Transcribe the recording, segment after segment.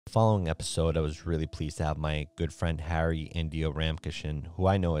The following episode, I was really pleased to have my good friend Harri Indio Ramkishun, who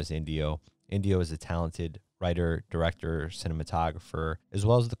I know as Indio. Indio is a talented writer, director, cinematographer, as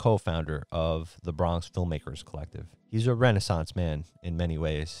well as the co-founder of the Bronx Filmmakers Collective. He's a Renaissance man in many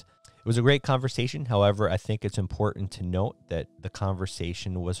ways. It was a great conversation. However, I think it's important to note that the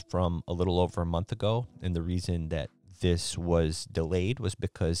conversation was from a little over a month ago, and the reason that this was delayed was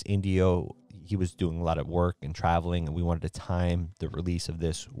because Indio, he was doing a lot of work and traveling, and we wanted to time the release of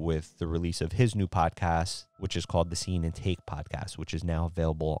this with the release of his new podcast, which is called the Scene and Take podcast, which is now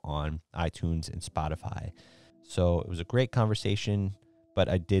available on iTunes and Spotify. So it was a great conversation, but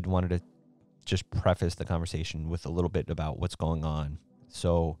I did wanted to just preface the conversation with a little bit about what's going on.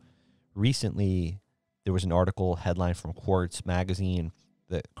 So recently, there was an article headline from Quartz magazine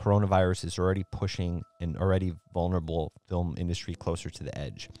that coronavirus is already pushing an already vulnerable film industry closer to the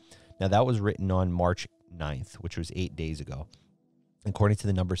edge. Now, that was written on March 9th, which was 8 days ago. According to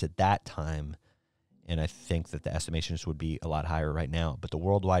the numbers at that time, and I think that the estimations would be a lot higher right now, but the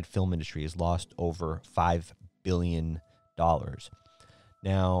worldwide film industry has lost over $5 billion.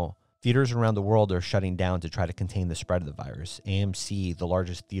 Now, theaters around the world are shutting down to try to contain the spread of the virus. AMC, the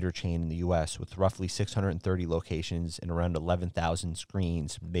largest theater chain in the U.S. with roughly 630 locations and around 11,000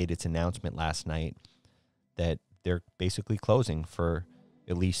 screens, made its announcement last night that they're basically closing for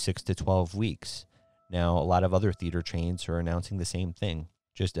at least 6 to 12 weeks. Now, a lot of other theater chains are announcing the same thing.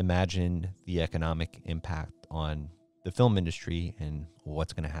 Just imagine the economic impact on the film industry and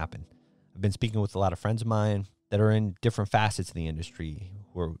what's going to happen. I've been speaking with a lot of friends of mine that are in different facets of the industry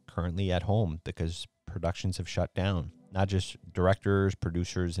who are currently at home because productions have shut down. Not just directors,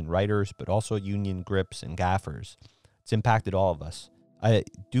 producers, and writers, but also union grips and gaffers. It's impacted all of us. I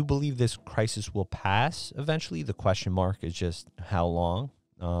do believe this crisis will pass eventually. The question mark is just how long.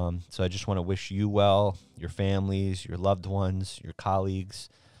 So I just want to wish you well, your families, your loved ones, your colleagues.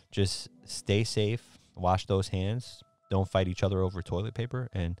 Just stay safe, wash those hands, don't fight each other over toilet paper,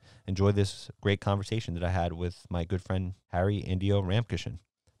 and enjoy this great conversation that I had with my good friend Harri Indio Ramkishun.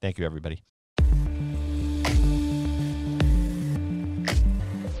 Thank you, everybody.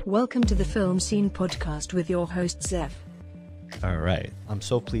 Welcome to the FilmSEEN podcast with your host, Zeph. All right. I'm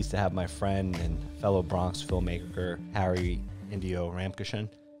so pleased to have my friend and fellow Bronx filmmaker, Harri Indio Ramkishun,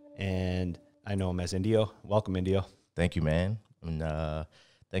 and I know him as Indio. Welcome, Indio. Thank you, man. And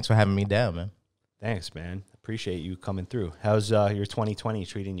thanks for having me down, man. Thanks, man. Appreciate you coming through. How's your 2020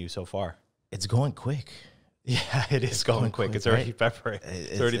 treating you so far? It's going quick. Yeah, it is going quick. It's already February.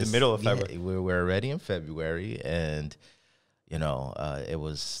 It's already the middle of February. Yeah, we're already in February, and you know,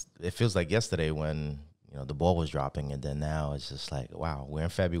 it feels like yesterday when the ball was dropping, and then now it's just like, wow, we're in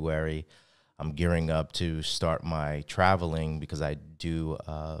February. I'm gearing up to start my traveling because I do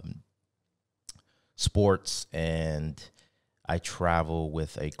sports, and I travel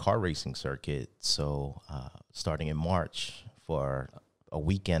with a car racing circuit. So starting in March for a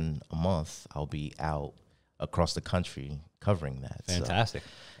weekend, a month, I'll be out across the country covering that. Fantastic.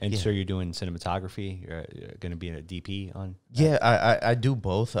 So you're doing cinematography? You're going to be a DP on that? Yeah, I do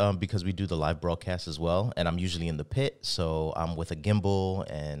both because we do the live broadcast as well. And I'm usually in the pit. So I'm with a gimbal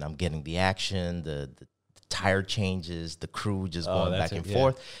and I'm getting the action, the tire changes, the crew just going back and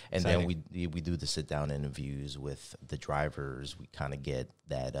forth. And exciting. Then we do the sit down interviews with the drivers. We kind of get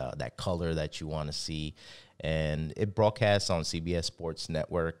that color that you want to see. And it broadcasts on CBS Sports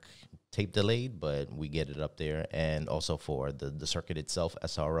Network, tape delayed, but we get it up there. And also for the circuit itself,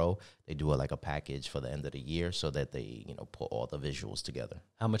 SRO, they do like a package for the end of the year so that they put all the visuals together.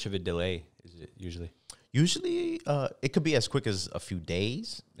 How much of a delay is it usually? Usually it could be as quick as a few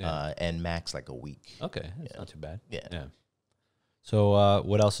days and max like a week. Okay, that's not too bad. Yeah. So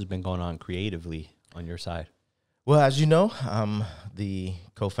what else has been going on creatively on your side? Well, as you know, I'm the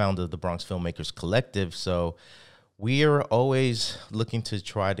co-founder of the Bronx Filmmakers Collective, so we are always looking to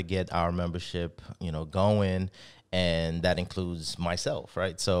try to get our membership, going, and that includes myself,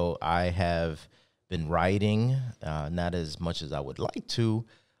 right? So I have been writing, not as much as I would like to,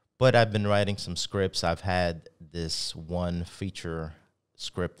 but I've been writing some scripts. I've had this one feature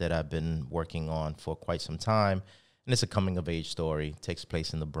script that I've been working on for quite some time, and it's a coming-of-age story. It takes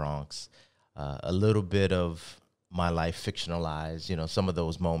place in the Bronx. A little bit of my life fictionalized, some of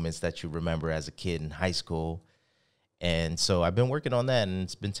those moments that you remember as a kid in high school. And so I've been working on that, and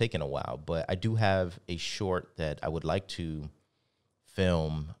it's been taking a while. But I do have a short that I would like to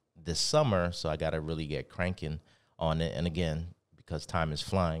film this summer, so I got to really get cranking on it. And again, because time is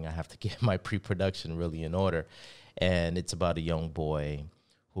flying, I have to get my pre-production really in order. And it's about a young boy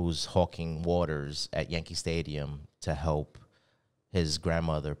who's hawking waters at Yankee Stadium to help his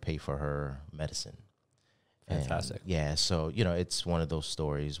grandmother pay for her medicine. Fantastic. And yeah, so, you know, it's one of those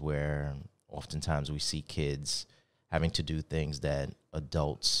stories where oftentimes we see kids having to do things that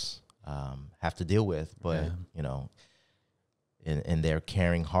adults have to deal with. But, you know, in their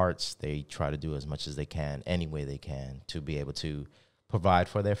caring hearts, they try to do as much as they can, any way they can, to be able to provide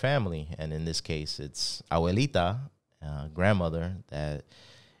for their family. And in this case, it's abuelita, grandmother, that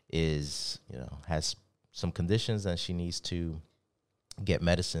is, you know, has some conditions and she needs to get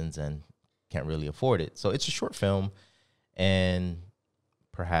medicines and can't really afford it. So it's a short film, and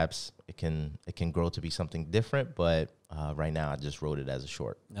perhaps it can grow to be something different. But right now, I just wrote it as a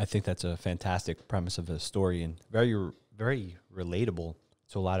short. I think that's a fantastic premise of a story, and very, very relatable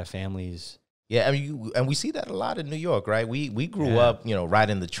to a lot of families. Yeah, I mean, and we see that a lot in New York, right? We grew up, you know,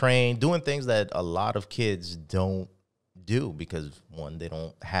 riding the train, doing things that a lot of kids don't do because, one, they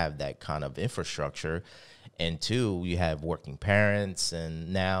don't have that kind of infrastructure, and two, you have working parents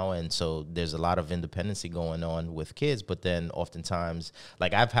and so there's a lot of independency going on with kids. But then oftentimes,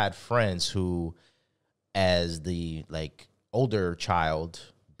 like, I've had friends who, as the like older child,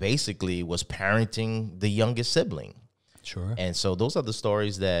 basically was parenting the youngest sibling. Sure. And so those are the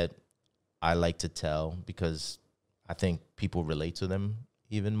stories that I like to tell because I think people relate to them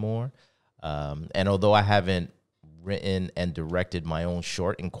even more. And although I haven't written and directed my own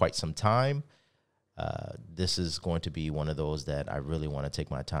short in quite some time, this is going to be one of those that I really want to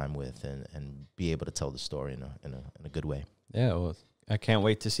take my time with and be able to tell the story in a good way. Yeah, well, I can't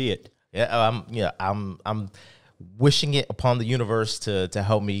wait to see it. Yeah, I'm wishing it upon the universe to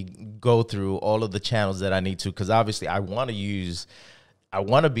help me go through all of the channels that I need to, because obviously I want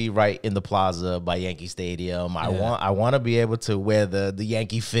to be right in the plaza by Yankee Stadium. I want to be able to wear the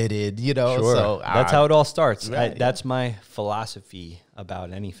Yankee fitted, you know. Sure. So that's how it all starts. Right, that's my philosophy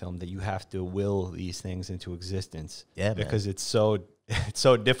about any film, that you have to will these things into existence. Yeah, because it's so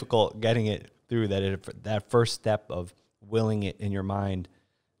difficult getting it through that first step of willing it in your mind.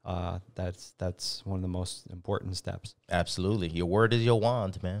 That's one of the most important steps. Absolutely. Your word is your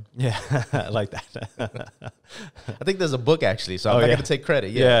wand, man. Yeah, I like that. I think there's a book, actually, so I'm not going to take credit.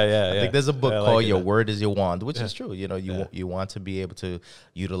 I think there's a book called Your Word is Your Wand, which is true. You know, you want to be able to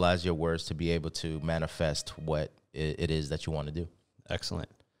utilize your words to be able to manifest what it is that you want to do. Excellent.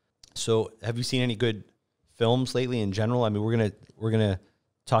 So have you seen any good films lately in general? I mean, we're gonna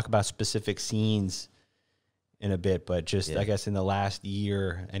talk about specific scenes in a bit, but just I guess in the last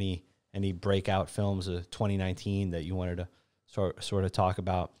year, any breakout films of 2019 that you wanted to sort of talk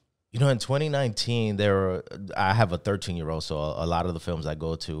about? You know, in 2019, I have a 13-year-old, so a lot of the films I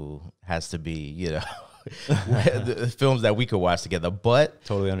go to has to be, you know, the films that we could watch together. But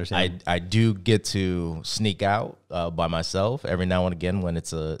totally understand. I do get to sneak out by myself every now and again when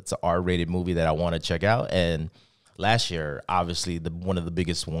it's a R-rated movie that I want to check out. And last year, obviously, one of the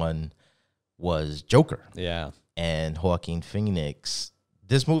biggest one was Joker. Yeah. And Joaquin Phoenix.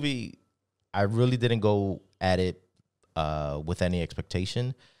 This movie, I really didn't go at it with any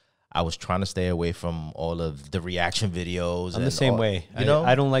expectation. I was trying to stay away from all of the reaction videos. I'm the same way. You know?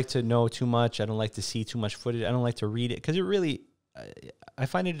 I don't like to know too much. I don't like to see too much footage. I don't like to read it because it really, I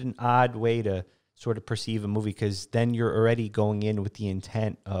find it an odd way to sort of perceive a movie, because then you're already going in with the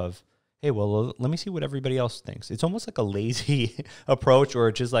intent of, hey, well, let me see what everybody else thinks. It's almost like a lazy approach, or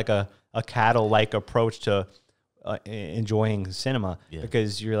just like a cattle-like approach to enjoying cinema,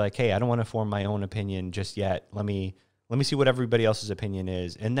 because you're like, hey, I don't want to form my own opinion just yet. Let me see what everybody else's opinion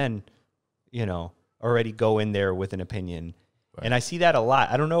is, and then, you know, already go in there with an opinion. Right. And I see that a lot.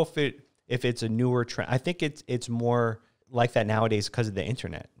 I don't know if it's a newer trend. I think it's more like that nowadays because of the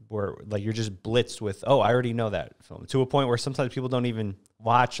internet, where like you're just blitzed with, oh, I already know that film, to a point where sometimes people don't even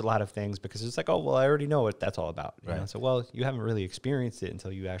watch a lot of things because it's like, oh, well, I already know what that's all about. You know? So, well, you haven't really experienced it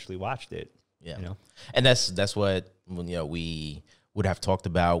until you actually watched it. Yeah. You know? And that's what, you know, we would have talked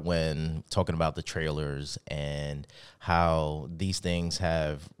about when talking about the trailers and how these things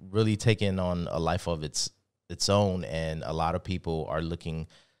have really taken on a life of its own. And a lot of people are looking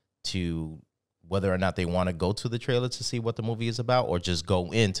to whether or not they want to go to the trailer to see what the movie is about, or just go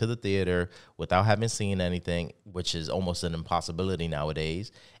into the theater without having seen anything, which is almost an impossibility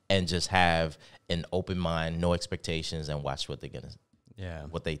nowadays, and just have an open mind, no expectations, and watch what they're going to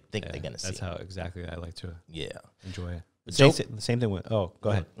what they think they're going to see. That's how exactly I like to enjoy it. The same thing with, go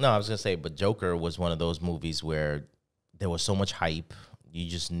ahead. No, I was going to say, but Joker was one of those movies where there was so much hype. You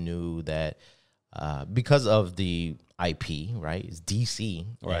just knew that because of the IP, right? It's DC.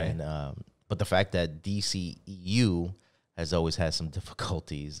 Right. And, but the fact that DCEU has always had some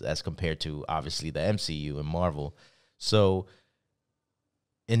difficulties as compared to, obviously, the MCU and Marvel. So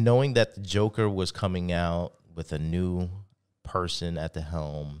in knowing that the Joker was coming out with a new person at the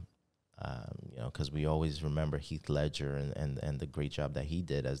helm, because we always remember Heath Ledger and the great job that he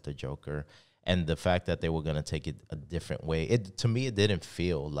did as the Joker, and the fact that they were going to take it a different way. To me, it didn't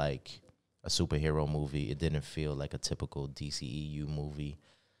feel like a superhero movie. It didn't feel like a typical DCEU movie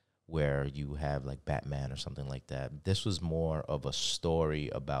where you have like Batman or something like that. This was more of a story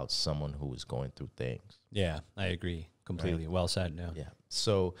about someone who was going through things. Yeah, I agree completely. Right. Well said. Yeah.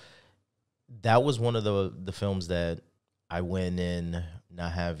 So that was one of the films that I went in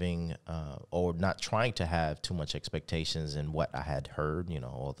not having or not trying to have too much expectations in what I had heard,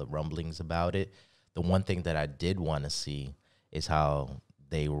 all the rumblings about it. The one thing that I did want to see is how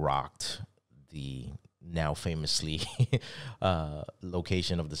they rocked the now famously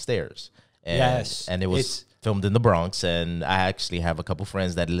location of the stairs. And it was filmed in the Bronx, and I actually have a couple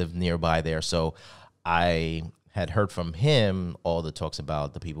friends that live nearby there, so I had heard from him all the talks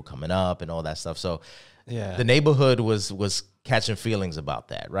about the people coming up and all that stuff. So the neighborhood was catching feelings about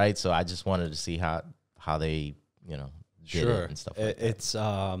that, right? So I just wanted to see how they did it and stuff like that. It's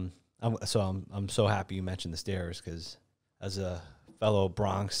I'm so happy you mentioned the stairs, because as a fellow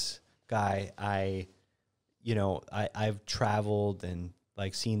Bronx guy, I've traveled and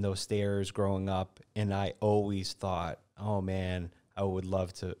like seen those stairs growing up, and I always thought, oh man, I would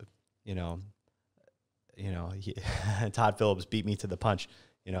love to, Todd Phillips beat me to the punch.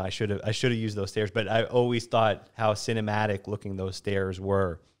 I should have used those stairs, but I always thought how cinematic looking those stairs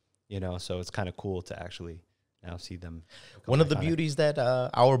were, so it's kind of cool to actually now see them. One of the beauties that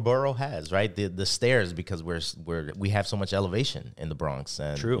our borough has, right? The stairs, because we have so much elevation in the Bronx,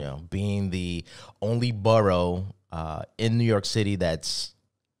 and True. Being the only borough in New York City that's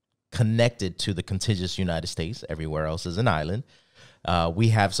connected to the contiguous United States. Everywhere else is an island. We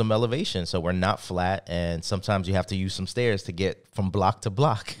have some elevation, so we're not flat, and sometimes you have to use some stairs to get from block to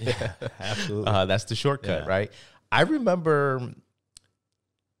block. Yeah, absolutely. That's the shortcut, right? I remember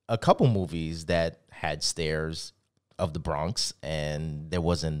a couple movies that had stairs of the Bronx, and there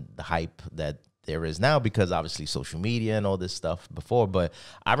wasn't the hype that there is now, because obviously social media and all this stuff before. But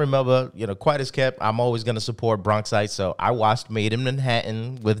I remember, Quiet as Kept, I'm always going to support Bronxites. So I watched Made in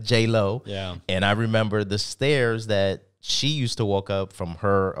Manhattan with J-Lo. Yeah. And I remember the stairs that she used to walk up from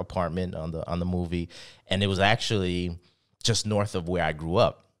her apartment on the movie. And it was actually just north of where I grew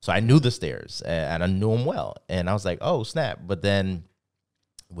up. So I knew the stairs, and I knew them well. And I was like, oh, snap. But then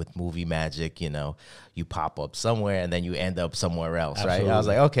with movie magic, you pop up somewhere and then you end up somewhere else, Absolutely. Right? I was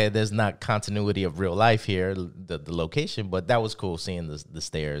like, okay, there's not continuity of real life here, the location, but that was cool seeing the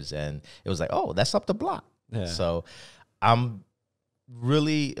stairs, and it was like, oh, that's up the block. Yeah. So I'm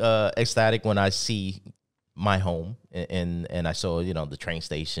really ecstatic when I see my home and I saw, the train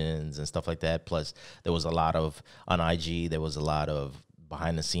stations and stuff like that. Plus there was a lot of, on IG, there was a lot of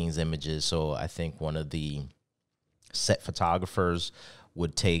behind the scenes images. So I think one of the set photographers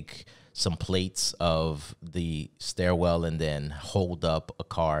would take some plates of the stairwell and then hold up a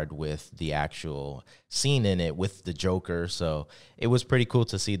card with the actual scene in it with the Joker. So it was pretty cool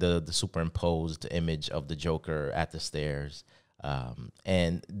to see the superimposed image of the Joker at the stairs.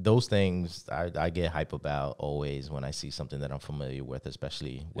 And those things I get hype about always when I see something that I'm familiar with,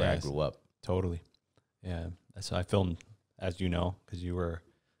 especially where I grew up. Totally. Yeah. So I filmed, as you know, because you were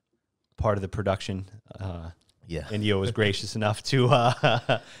part of the production. Yeah, Indio was gracious enough to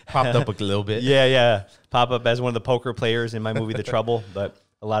popped up a little bit. Yeah, pop up as one of the poker players in my movie The Trouble. But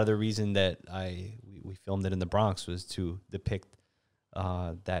a lot of the reason that we filmed it in the Bronx was to depict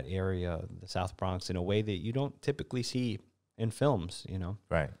that area, the South Bronx, in a way that you don't typically see in films.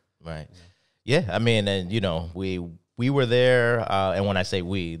 Right. Yeah, I mean, and we were there, and when I say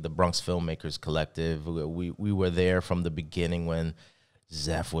we, the Bronx Filmmakers Collective, we were there from the beginning when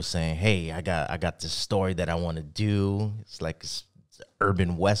Zeph was saying, hey, I got this story that I want to do. It's like it's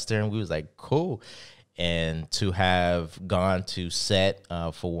urban Western. We was like, cool. And to have gone to set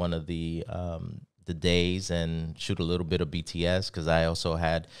for one of the days and shoot a little bit of BTS, because I also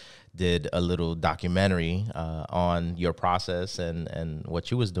did a little documentary on your process and what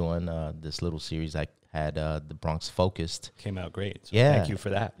you was doing, this little series I had, The Bronx Focused. Came out great. So yeah. Thank you for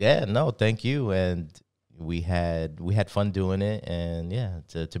that. Yeah, no, thank you. And we had fun doing it, and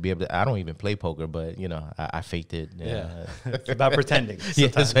to be able to, I don't even play poker, but I faked it. Yeah, it's about pretending. Yeah,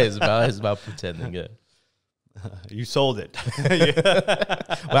 it's about pretending. Yeah, you sold it.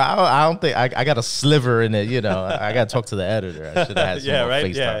 Well, I don't think I got a sliver in it. I got to talk to the editor. I should have had some more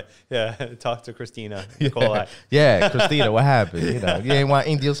FaceTime. Yeah. Talk to Christina. Yeah, Christina, what happened? You ain't want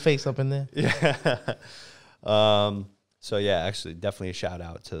Indio's face up in there. Yeah. So yeah, actually, definitely a shout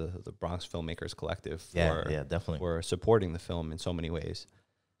out to the Bronx Filmmakers Collective for definitely for supporting the film in so many ways.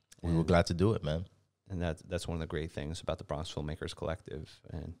 We were glad to do it, man. And that's one of the great things about the Bronx Filmmakers Collective.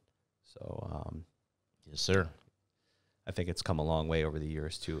 And So Yes, sir. I think it's come a long way over the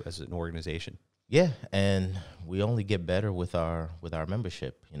years too as an organization. Yeah, and we only get better with our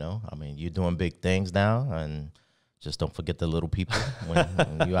membership. You know, I mean, you're doing big things now, and just don't forget the little people when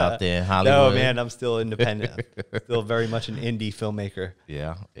you're out there in Hollywood. No, man, I'm still independent. Still very much an indie filmmaker.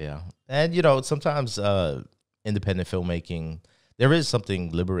 Yeah, yeah. And, you know, sometimes independent filmmaking, there is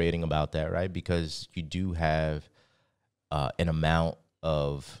something liberating about that, right? Because you do have an amount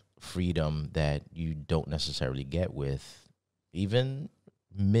of freedom that you don't necessarily get with even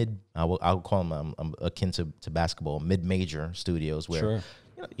I'll call them, I'm akin to basketball, mid-major studios where Sure.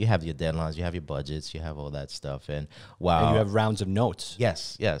 you know, you have your deadlines, you have your budgets, you have all that stuff. And And you have rounds of notes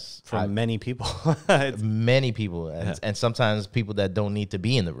yes. from many people. Many people, and sometimes people that don't need to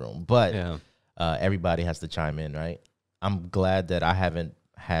be in the room, but Yeah. Everybody has to chime in, right? I'm glad that I haven't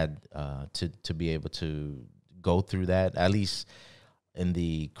had to be able to go through that, at least in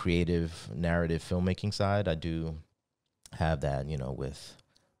the creative narrative filmmaking side. I do have that, you know, with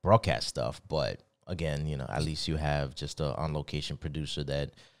broadcast stuff, but again, you know, at least you have just a on location producer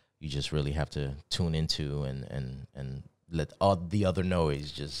that you just really have to tune into and let all the other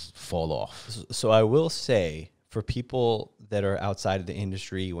noise just fall off. So I will say, for people that are outside of the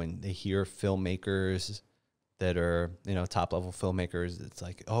industry, when they hear filmmakers that are, you know, top level filmmakers, it's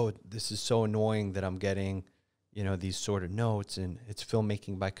like, oh, this is so annoying that I'm getting, you know, these sort of notes, and it's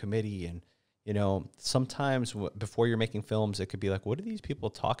filmmaking by committee. And, you know, sometimes before you're making films, it could be like, what are these people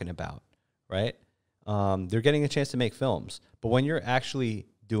talking about, right? They're getting a chance to make films. But when you're actually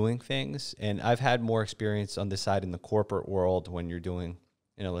doing things, and I've had more experience on this side in the corporate world when you're doing,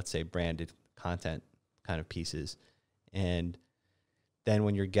 you know, let's say branded content kind of pieces. And then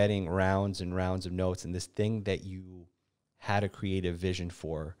when you're getting rounds and rounds of notes and this thing that you had a creative vision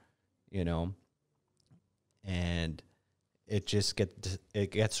for, you know, and it just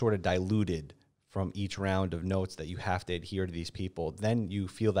gets sort of diluted from each round of notes that you have to adhere to these people, then you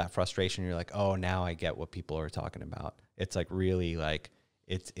feel that frustration. You're like, oh, now I get what people are talking about. It's like really like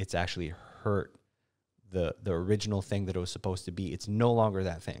it's actually hurt the original thing that it was supposed to be. It's no longer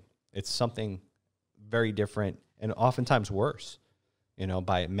that thing. It's something very different and oftentimes worse, you know,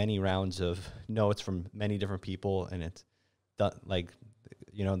 by many rounds of notes from many different people. And it's done like,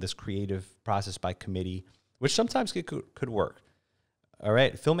 you know, this creative process by committee, which sometimes could work. All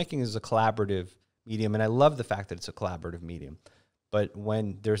right. Filmmaking is a collaborative medium, and I love the fact that it's a collaborative medium. But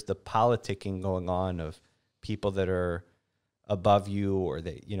when there's the politicking going on of people that are above you, or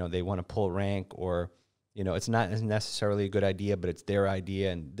they, you know, they want to pull rank, or, you know, it's not necessarily a good idea, but it's their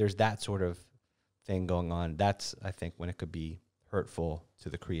idea, and there's that sort of thing going on. That's, I think, when it could be hurtful to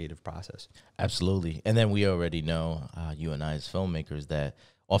the creative process. Absolutely. And then we already know, you and I as filmmakers, that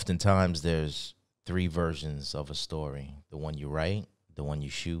oftentimes there's 3 versions of a story: the one you write, the one you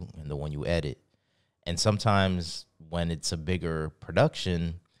shoot, and the one you edit. And sometimes when it's a bigger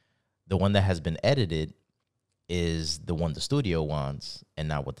production, the one that has been edited is the one the studio wants and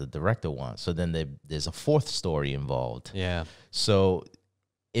not what the director wants. So then there's a 4th story involved. Yeah. So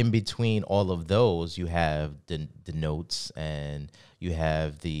in between all of those, you have the notes, and you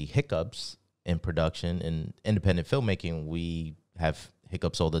have the hiccups in production. In independent filmmaking, we have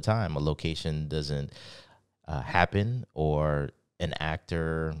hiccups all the time. A location doesn't happen, or an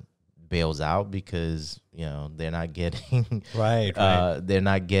actor bails out because, you know, they're not getting Right. they're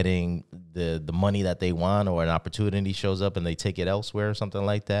not getting the money that they want, or an opportunity shows up and they take it elsewhere or something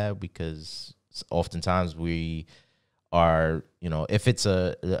like that. Because oftentimes we are, you know, if it's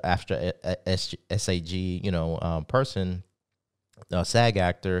after SAG, you know, person, a SAG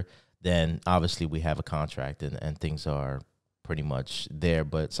actor, then obviously we have a contract and things are pretty much there.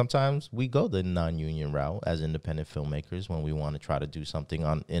 But sometimes we go the non-union route as independent filmmakers when we want to try to do something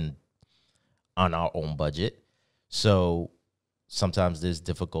on our own budget. So sometimes there's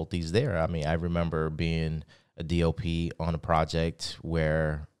difficulties there. I mean, I remember being a DOP on a project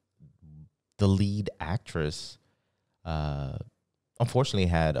where the lead actress unfortunately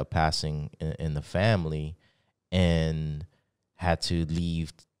had a passing in the family and had to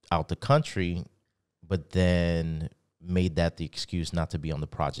leave out the country, but then made that the excuse not to be on the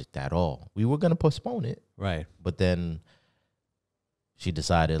project at all. We were going to postpone it. Right. But then she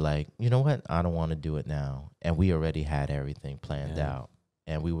decided, like, you know what? I don't want to do it now. And we already had everything planned out.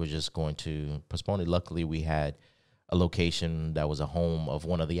 And we were just going to postpone it. Luckily, we had a location that was a home of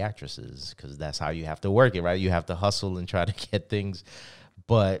one of the actresses, because that's how you have to work it, right? You have to hustle and try to get things.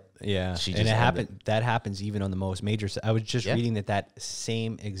 But yeah, she and just that happens even on the most major. I was just reading that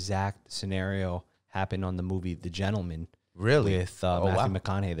same exact scenario happened on the movie The Gentleman. Really? With Matthew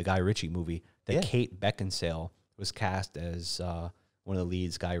McConaughey, the Guy Ritchie movie. That Kate Beckinsale was cast as one of the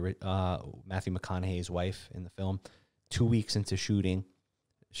leads, Matthew McConaughey's wife in the film. 2 weeks into shooting,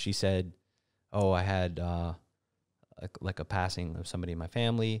 she said, "Oh, I had like a passing of somebody in my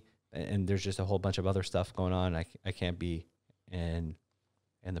family, and there's just a whole bunch of other stuff going on. I can't be in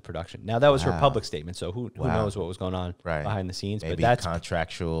the production." Now that was her public statement, so who knows what was going on behind the scenes? Maybe but that's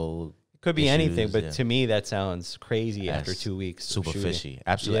contractual. Could be issues, anything, but to me that sounds crazy after 2 weeks. Super shooting. fishy.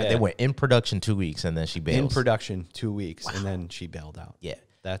 Absolutely. Yeah. They were in production 2 weeks and then she bailed. In production 2 weeks, and then she bailed out. Yeah.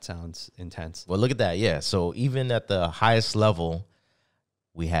 That sounds intense. Well, look at that. Yeah. So even at the highest level,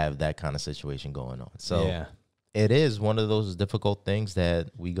 we have that kind of situation going on. So yeah. It is one of those difficult things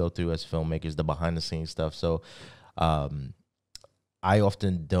that we go through as filmmakers, the behind the scenes stuff. So I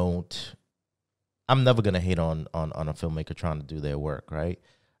often don't, I'm never going to hate on a filmmaker trying to do their work, right?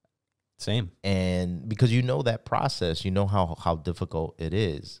 Same. And because you know that process, you know how difficult it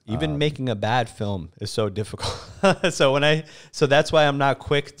is. Even making a bad film is so difficult. So that's why I'm not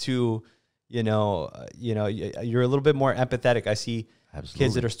quick to, you're a little bit more empathetic. I see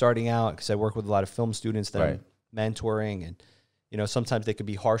kids that are starting out, because I work with a lot of film students that I'm mentoring, and sometimes they could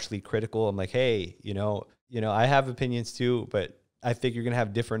be harshly critical. I'm like, hey, I have opinions too, but I think you're going to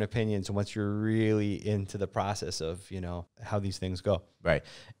have different opinions once you're really into the process of, how these things go. Right.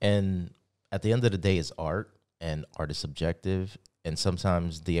 And at the end of the day, it's art, and art is subjective. And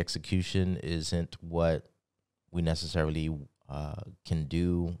sometimes the execution isn't what we necessarily can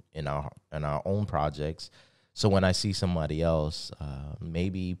do in our own projects. So when I see somebody else,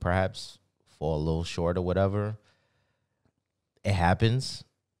 maybe perhaps fall a little short or whatever, it happens.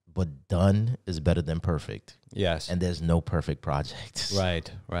 But done is better than perfect. Yes. And there's no perfect project. Right.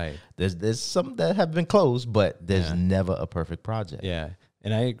 There's some that have been close, but there's never a perfect project. Yeah.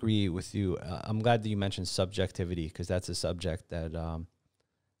 And I agree with you. I'm glad that you mentioned subjectivity, because that's a subject that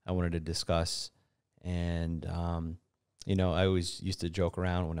I wanted to discuss. And, I always used to joke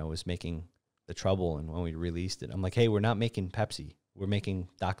around when I was making The Trouble, and when we released it, I'm like, hey, we're not making Pepsi. We're making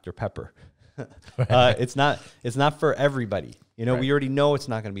Dr. Pepper. It's not for everybody. We already know it's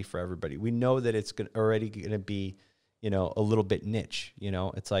not going to be for everybody. We know that it's already going to be, a little bit niche.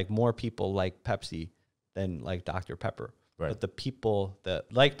 It's like more people like Pepsi than like Dr. Pepper. Right. But the people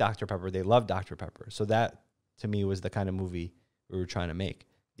that like Dr. Pepper, they love Dr. Pepper. So that, to me, was the kind of movie we were trying to make.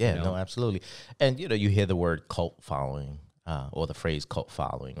 Yeah, no, absolutely. And, you hear the word cult following or the phrase cult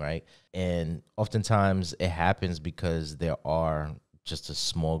following, right? And oftentimes it happens because there are just a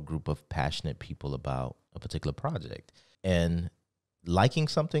small group of passionate people about a particular project. And liking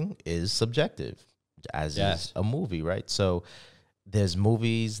something is subjective, as is a movie, right? So there's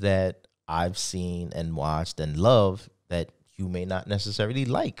movies that I've seen and watched and love that you may not necessarily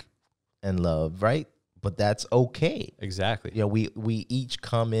like and love, right? But that's okay. Exactly. We each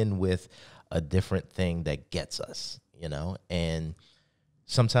come in with a different thing that gets us, and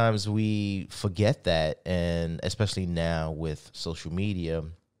sometimes we forget that. And especially now with social media,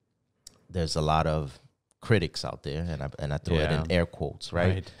 there's a lot of critics out there, and I throw it in air quotes,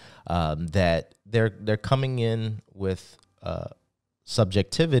 right? That they're coming in with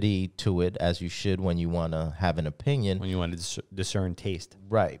subjectivity to it, as you should when you want to have an opinion, when you want to discern taste,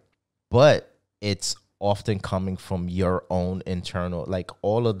 right? But it's often coming from your own internal, like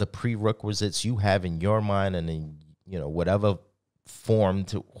all of the prerequisites you have in your mind and in whatever form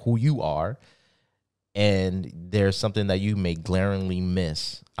to who you are. And there's something that you may glaringly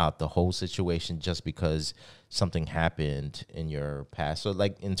miss out the whole situation just because something happened in your past. So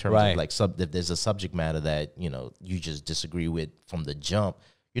like in terms of like if there's a subject matter that, you just disagree with from the jump,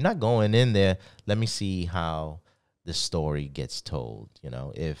 you're not going in there, let me see how the story gets told.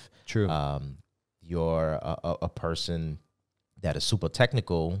 If you're a person that is super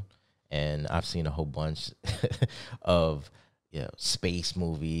technical, and I've seen a whole bunch of space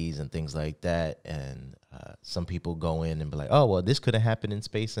movies and things like that. And some people go in and be like, oh, well, this could have happened in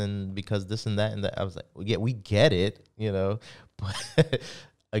space and because this and that and that. I was like, well, yeah, we get it, but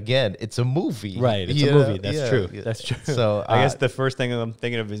again, it's a movie. Right, it's a movie. That's true. That's true. So I guess the first thing I'm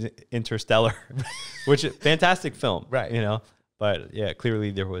thinking of is Interstellar, which is fantastic film. Right. But yeah, clearly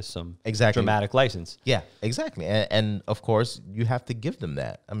there was some dramatic license. Yeah, exactly. And of course, you have to give them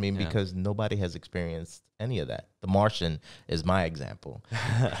that. I mean, because nobody has experienced any of that. The Martian is my example,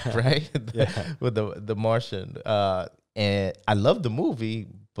 right? With the Martian. And I love the movie,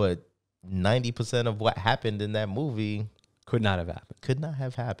 but 90% of what happened in that movie could not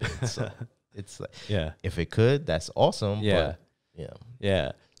have happened. So it's like, if it could, that's awesome. Yeah. But,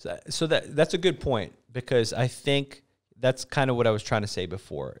 yeah. So that's a good point, because I think that's kind of what I was trying to say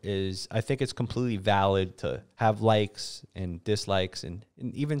before, is I think it's completely valid to have likes and dislikes and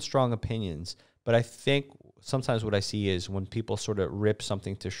even strong opinions, But I think sometimes what I see is when people sort of rip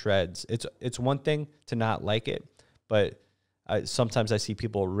something to shreds, it's one thing to not like it, but sometimes I see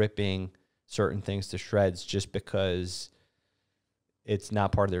people ripping certain things to shreds just because it's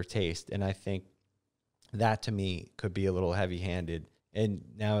not part of their taste. And I think that to me could be a little heavy-handed. And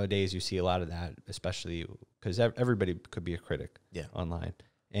nowadays you see a lot of that, especially because everybody could be a critic online.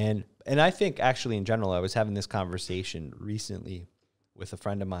 And I think actually in general, I was having this conversation recently with a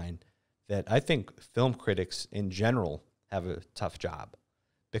friend of mine that I think film critics in general have a tough job,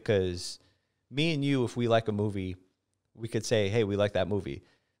 because me and you, if we like a movie, we could say, hey, we like that movie.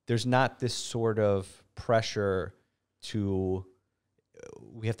 There's not this sort of pressure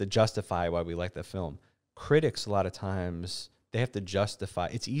we have to justify why we like the film. Critics, a lot of times, they have to justify.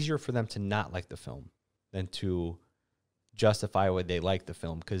 It's easier for them to not like the film than to justify why they like the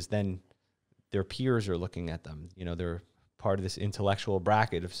film, because then their peers are looking at them. You know, they're part of this intellectual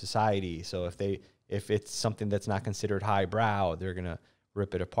bracket of society. So if it's something that's not considered highbrow, they're gonna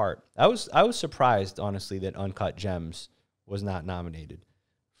rip it apart. I was surprised, honestly, that Uncut Gems was not nominated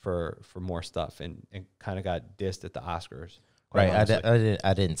for more stuff and kind of got dissed at the Oscars. Right,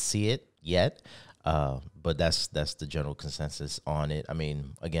 I didn't see it yet, but that's the general consensus on it. I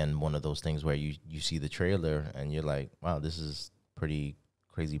mean, again, one of those things where you see the trailer and you're like, wow, this is pretty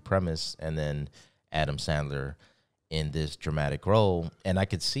crazy premise, and then Adam Sandler in this dramatic role, and I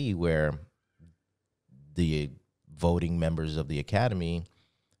could see where the voting members of the Academy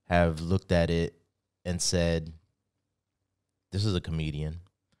have looked at it and said, this is a comedian.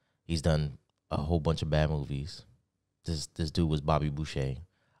 He's done a whole bunch of bad movies. This dude was Bobby Boucher.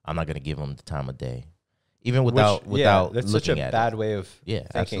 I'm not going to give him the time of day. Even without that's such looking a at bad it. way of Yeah,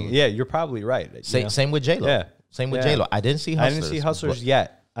 thinking. absolutely. Yeah, you're probably right. Same with J-Lo. Yeah. Same with J-Lo. I didn't see Hustlers.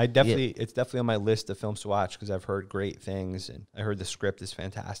 Yet. It's definitely on my list of films to watch because I've heard great things, and I heard the script is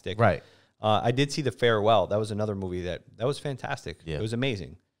fantastic. Right. I did see The Farewell. That was another movie that was fantastic. Yeah. It was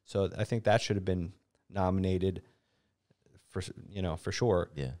amazing. So I think that should have been nominated for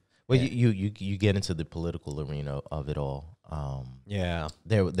sure. Yeah. Well, you get into the political arena of it all.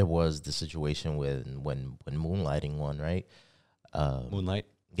 There was the situation when Moonlighting won, right? Moonlight.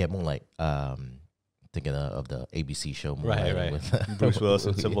 Yeah, Moonlight. Thinking of the ABC show Moonlight, right. with Bruce Willis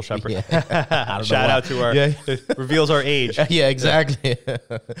and Sybil Shepherd. Yeah. Shout out to our reveals our age. Yeah, exactly.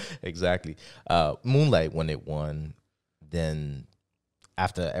 Exactly. Moonlight, when it won, then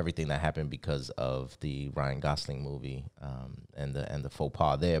after everything that happened because of the Ryan Gosling movie and the faux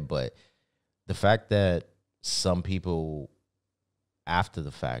pas there, but the fact that some people after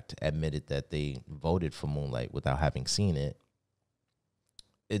the fact admitted that they voted for Moonlight without having seen it,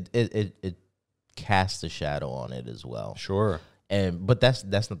 it cast a shadow on it as well. Sure. But that's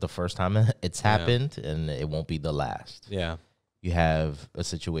not the first time it's happened, and it won't be the last. Yeah. You have a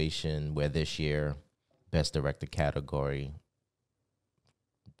situation where this year, Best Director category,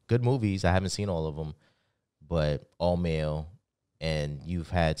 good movies. I haven't seen all of them, but all male, and you've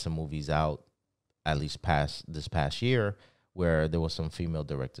had some movies out at least this past year where there were some female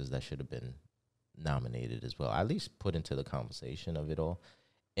directors that should have been nominated as well, at least put into the conversation of it all.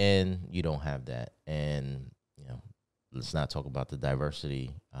 And you don't have that. And, let's not talk about the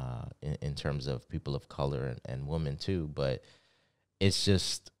diversity in terms of people of color and women too, but it's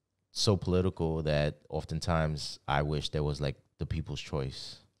just so political that oftentimes I wish there was like the People's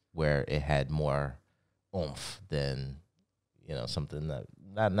Choice where it had more oomph than, something that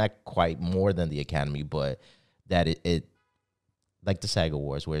not quite more than the Academy, but that it like the SAG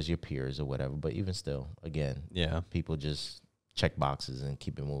Awards, where's your peers or whatever. But even still, again, people just check boxes and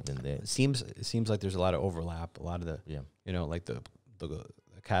keep it moving there. It seems like there's a lot of overlap. A lot of the, like the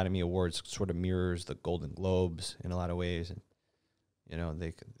Academy Awards sort of mirrors the Golden Globes in a lot of ways. And,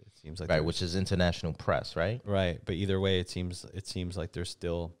 it seems like. Right, which is international press, right? Right. But either way, it seems like there's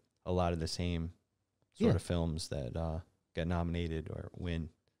still a lot of the same sort of films that get nominated or win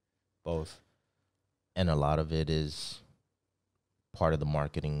both. And a lot of it is part of the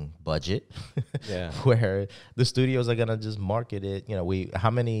marketing budget. Yeah. Where the studios are gonna just market it. How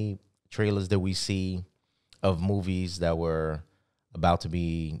many trailers did we see of movies that were about to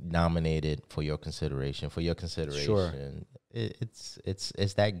be nominated for your consideration? Sure.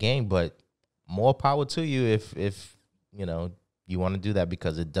 It's that game, but more power to you if you want to do that,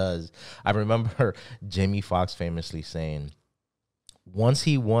 because it does. I remember Jamie Foxx famously saying, once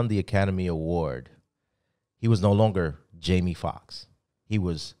he won the Academy Award, he was no longer Jamie Foxx. He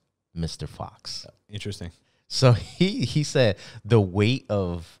was Mr. Fox. Interesting. So he said the weight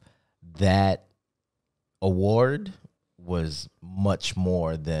of that award was much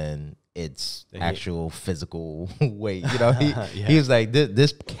more than its The actual physical weight. You know, Yeah. he was like,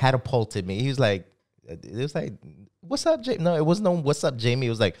 this catapulted me. He was like, what's up, Jamie? No, it wasn't no what's up, Jamie. It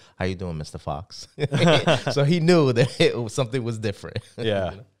was like, how you doing, Mr. Fox? So he knew that something was different.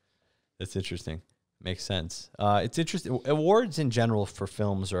 Yeah. That's interesting. Makes sense. It's interesting. Awards in general for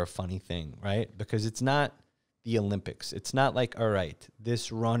films are a funny thing, right? Because it's not the Olympics. It's not like, all right,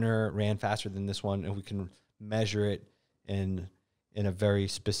 this runner ran faster than this one, and we can measure it in a very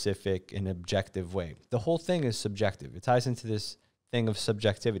specific and objective way. The whole thing is subjective. It ties into this thing of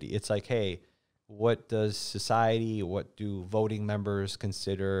subjectivity. It's like, hey, what does society, what do voting members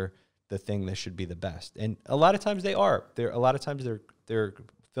consider the thing that should be the best? And a lot of times they are. A lot of times they're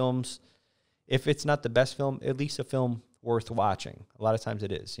films. If it's not the best film, at least a film worth watching. A lot of times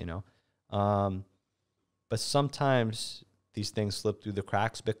it is, you know. But sometimes these things slip through the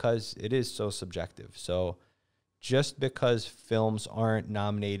cracks because it is so subjective. So just because films aren't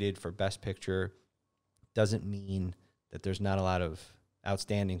nominated for Best Picture doesn't mean that there's not a lot of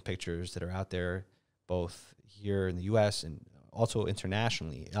outstanding pictures that are out there, both here in the U.S. and also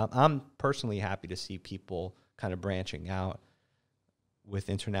internationally. I'm personally happy to see people kind of branching out with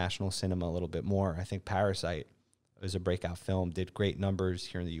international cinema a little bit more. I think Parasite is a breakout film, did great numbers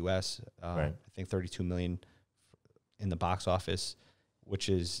here in the U.S. Right. I think 32 million in the box office, which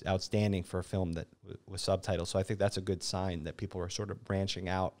is outstanding for a film that with subtitles. So I think that's a good sign that people are sort of branching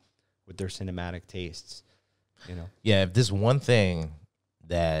out with their cinematic tastes, you know? Yeah, if there's one thing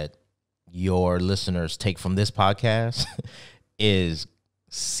that your listeners take from this podcast is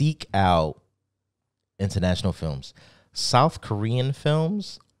seek out international films. South Korean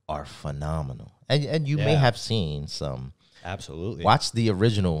films are phenomenal. And you may Yeah. have seen some. Absolutely. Watch the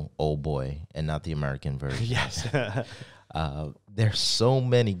original Old Boy and not the American version. Yes. There's so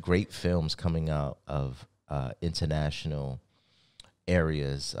many great films coming out of international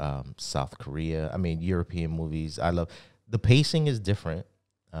areas. South Korea, I mean, European movies. I love the pacing is different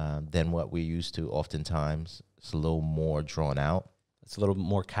than what we're used to. Oftentimes, it's a little more drawn out. It's a little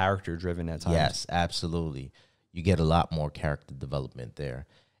more character driven at times. Yes, absolutely. You get a lot more character development there,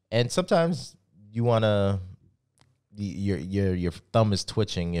 and sometimes you want to. Your thumb is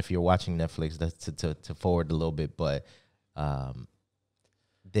twitching if you're watching Netflix to forward a little bit, but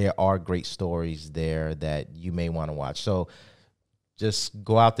there are great stories there that you may want to watch. So just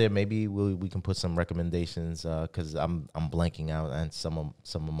go out there. Maybe we can put some recommendations because I'm blanking out on some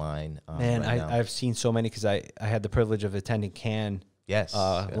of mine. Man, right now. I've seen so many because I had the privilege of attending Cannes. Yes,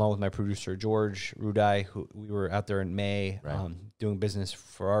 Along with my producer George Rudai, who we were out there in May Right. doing business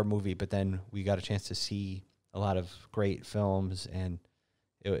for our movie, but then we got a chance to see a lot of great films, and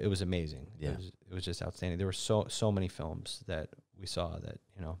it was amazing. Yeah. It was just outstanding. There were so many films that we saw that,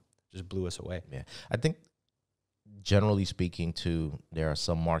 you know, just blew us away. Yeah, I think generally speaking, too, there are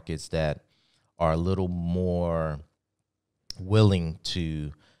some markets that are a little more willing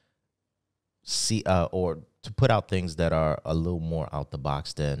to see or to put out things that are a little more out the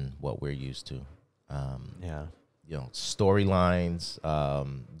box than what we're used to. Yeah. You know, storylines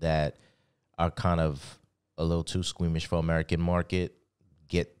that are kind of a little too squeamish for American market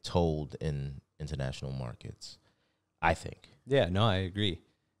get told in international markets, I think. Yeah, no, I agree.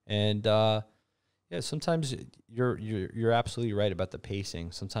 And yeah, sometimes you're absolutely right about the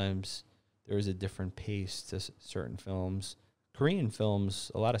pacing. Sometimes there is a different pace to certain films. Korean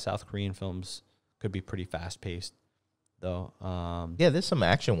films, a lot of South Korean films could be pretty fast paced, though. Yeah, there's some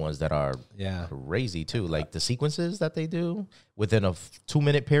action ones that are Yeah. crazy too. Like the sequences that they do within a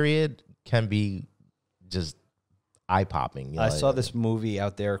 2-minute period can be just eye popping. I saw this movie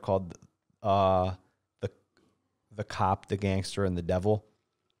out there called the Cop, the Gangster, and the Devil,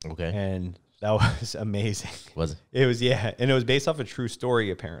 Okay, and that was amazing. was it? It was, yeah, and it was based off a true story.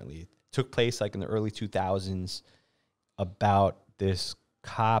 Apparently, it took place like in the early 2000s about this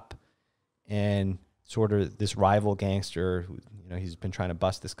cop and sort of this rival gangster who, you know, he's been trying to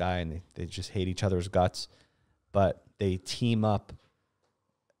bust this guy, and they just hate each other's guts, but they team up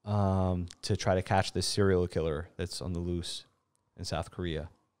to try to catch this serial killer that's on the loose in South Korea.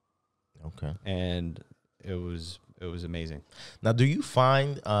 Okay. And it was amazing. Now, do you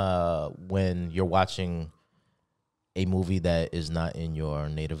find when you're watching a movie that is not in your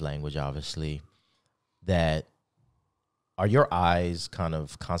native language, obviously, that are your eyes kind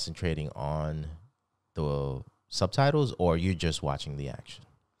of concentrating on the subtitles, or you're just watching the action?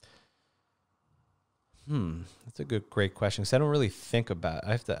 That's a great question, because I don't really think about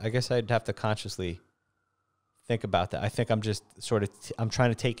it. I guess I'd have to consciously think about that. I think I'm just sort of I'm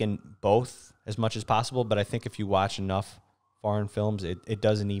trying to take in both as much as possible, but I think if you watch enough foreign films, it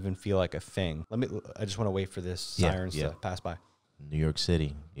doesn't even feel like a thing. I just want to wait for this sirens to pass by. New York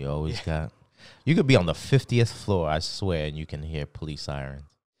City. You always got. You could be on the 50th floor, I swear, and you can hear police sirens.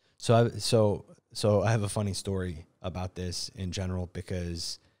 So I have a funny story about this in general,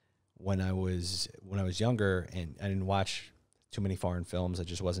 because when I was younger and I didn't watch too many foreign films, I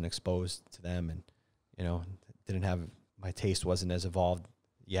just wasn't exposed to them, and didn't have, my taste wasn't as evolved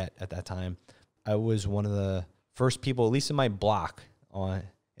yet at that time. I was one of the first people, at least in my block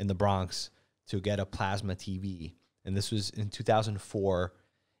in the Bronx, to get a plasma TV, and this was in 2004.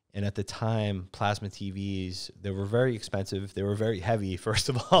 And at the time, plasma TVs, they were very expensive. They were very heavy, first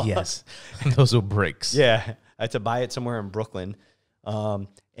of all. Yes, those were bricks. Yeah, I had to buy it somewhere in Brooklyn.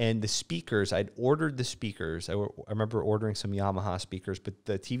 And the speakers, I'd ordered the speakers. I remember ordering some Yamaha speakers, but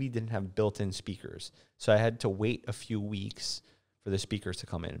the TV didn't have built-in speakers. So I had to wait a few weeks for the speakers to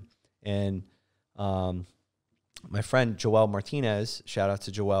come in. And my friend Joel Martinez, shout out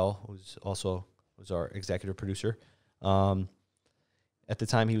to Joel, who's also was our executive producer. At the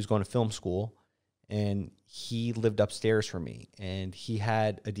time, he was going to film school, and he lived upstairs from me, and he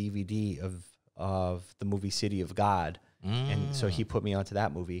had a DVD of the movie City of God, and so he put me onto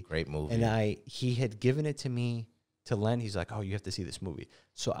that movie. Great movie. And he had given it to me to lend. He's like, "Oh, you have to see this movie."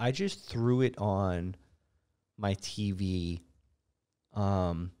 So I just threw it on my TV,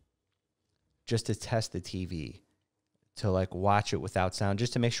 just to test the TV, to like watch it without sound,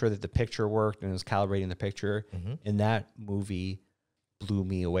 just to make sure that the picture worked and it was calibrating the picture. And that movie blew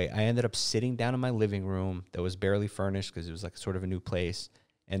me away. I ended up sitting down in my living room that was barely furnished because it was like sort of a new place,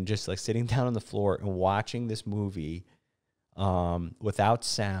 and just like sitting down on the floor and watching this movie without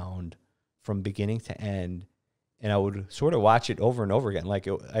sound from beginning to end. And I would sort of watch it over and over again. Like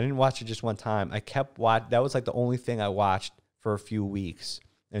I didn't watch it just one time. I kept that was like the only thing I watched for a few weeks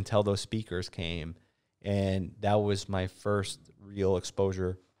until those speakers came. And that was my first real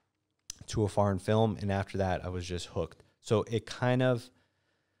exposure to a foreign film. And after that, I was just hooked. So it kind of,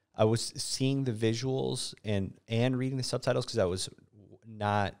 I was seeing the visuals and reading the subtitles because I was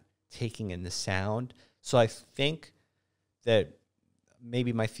not taking in the sound. So I think that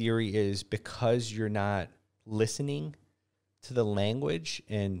maybe my theory is because you're not listening to the language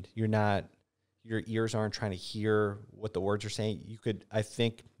and your ears aren't trying to hear what the words are saying, you could, I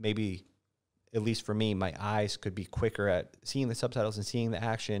think maybe, at least for me, my eyes could be quicker at seeing the subtitles and seeing the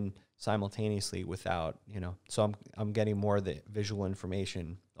action simultaneously without, so I'm getting more of the visual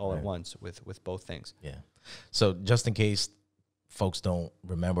information all at once with both things. Yeah. So just in case folks don't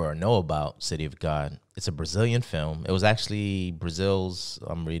remember or know about City of God, it's a Brazilian film. It was actually Brazil's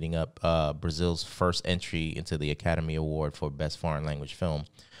first entry into the Academy Award for Best Foreign Language Film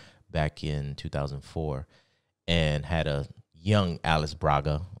back in 2004, and had a young Alice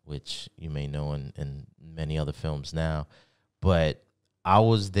Braga, which you may know in many other films now. But I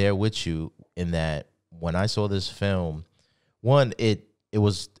was there with you in that when I saw this film, one, it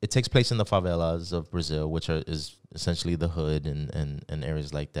takes place in the favelas of Brazil, which is essentially the hood and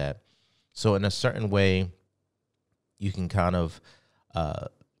areas like that. So in a certain way, you can kind of,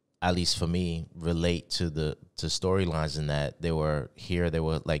 at least for me, relate to storylines in that they were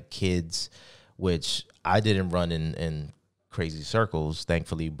like kids, which I didn't run in crazy circles,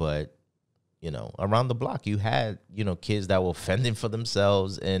 thankfully, but around the block, you had, kids that were fending for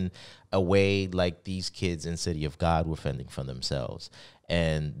themselves in a way like these kids in City of God were fending for themselves.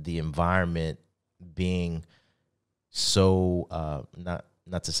 And the environment being so,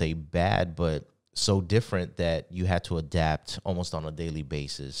 not to say bad, but so different that you had to adapt almost on a daily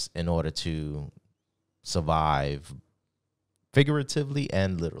basis in order to survive figuratively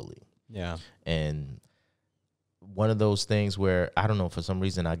and literally. Yeah. And one of those things where, I don't know, for some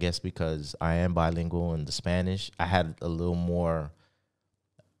reason, I guess because I am bilingual in the Spanish, I had a little more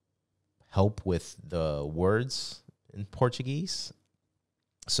help with the words in Portuguese.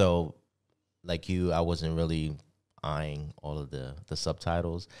 So like you, I wasn't really eyeing all of the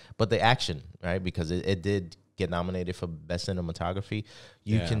subtitles, but the action, right? Because it did get nominated for Best Cinematography.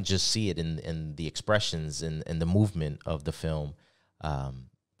 You can just see it in the expressions and the movement of the film.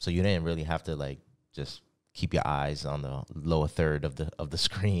 So you didn't really have to like just keep your eyes on the lower third of the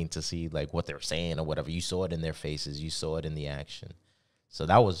screen to see like what they're saying or whatever. You saw it in their faces. You saw it in the action. So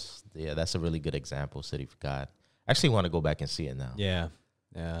that's a really good example, City of God. I actually want to go back and see it now. Yeah.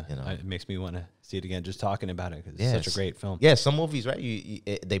 Yeah. It makes me want to see it again just talking about it because it's such a great film. Yeah, some movies, right?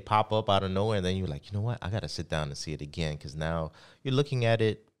 They pop up out of nowhere and then you're like, you know what? I got to sit down and see it again because now you're looking at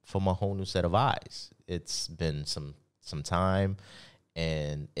it from a whole new set of eyes. It's been some time.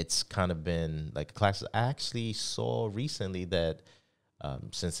 And it's kind of been like a class. I actually saw recently that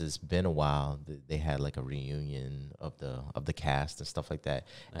since it's been a while, they had like a reunion of the cast and stuff like that.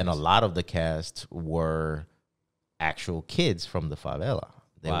 Nice. And a lot of the cast were actual kids from the favela.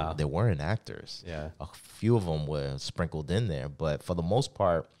 Wow. They weren't actors. Yeah. A few of them were sprinkled in there, but for the most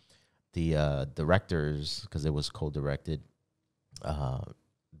part, the directors, because it was co-directed,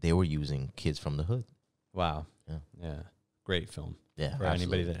 they were using kids from the hood. Wow. Yeah. Yeah. Great film. Yeah, For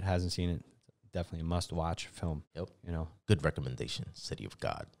absolutely. anybody that hasn't seen it, definitely a must-watch film. Yep. You know. Good recommendation. City of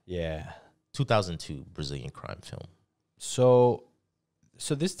God. Yeah. 2002 Brazilian crime film. So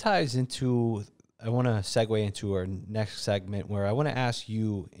this ties into, I want to segue into our next segment where I want to ask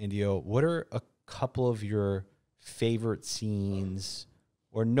you, Indio, what are a couple of your favorite scenes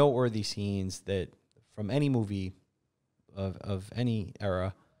or noteworthy scenes that from any movie of any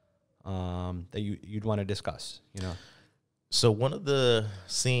era that you'd want to discuss, you know? So one of the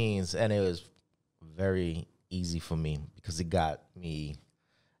scenes, and it was very easy for me because it got me,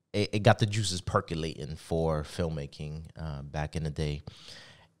 it got the juices percolating for filmmaking back in the day.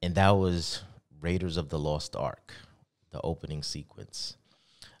 And that was Raiders of the Lost Ark, the opening sequence.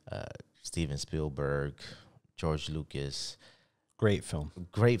 Steven Spielberg, George Lucas. Great film.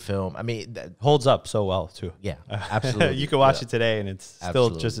 Great film. I mean, Holds up so well, too. yeah, absolutely. You can watch it today, and it's still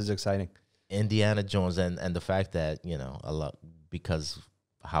Absolutely. just as exciting. Indiana Jones, and the fact that, you know, a lot, because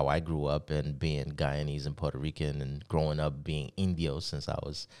how I grew up and being Guyanese and Puerto Rican and growing up being Indio since I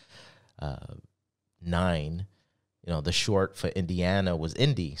was 9, you know, the short for Indiana was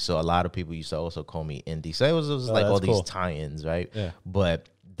Indy. So a lot of people used to also call me Indy. So it was like all that's cool. these tie-ins, right? Yeah. But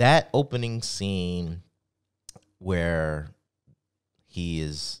that opening scene where he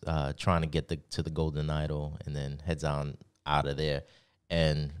is trying to get to the Golden Idol and then heads on out of there,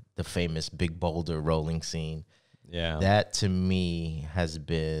 and the famous big boulder rolling scene, Yeah. that to me has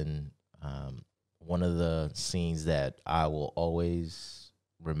been one of the scenes that I will always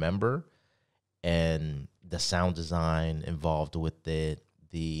remember. And the sound design involved with it,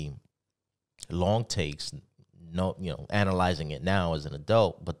 the long takes, analyzing it now as an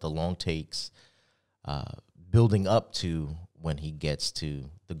adult, but the long takes building up to when he gets to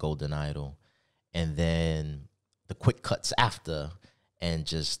the Golden Idol, and then the quick cuts after, and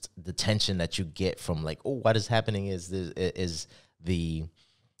just the tension that you get from like, oh, what is happening? Is the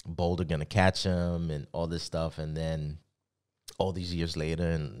boulder gonna catch him and all this stuff, and then all these years later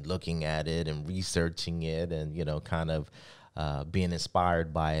and looking at it and researching it and, you know, kind of being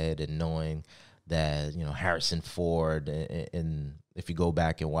inspired by it and knowing that, you know, Harrison Ford, and if you go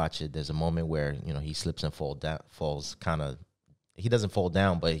back and watch it, there's a moment where, you know, he slips and falls kind of, he doesn't fall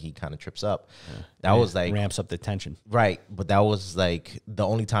down, but he kind of trips up. Yeah. That was like, ramps up the tension. right. But that was like the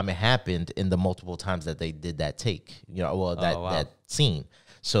only time it happened in the multiple times that they did that take, you know, well, wow. that scene.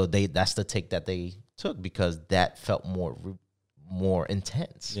 So that's the take that they took because that felt more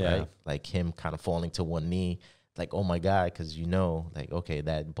intense, Yeah. right? Like him kind of falling to one knee, like, oh my God, because you know, like, okay,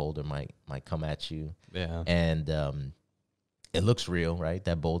 that boulder might come at you. Yeah. And it looks real, right?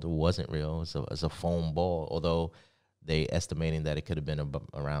 That boulder wasn't real. It's a foam ball, although they estimating that it could have been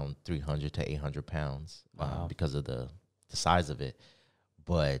around 300 to 800 pounds Wow. because of the size of it.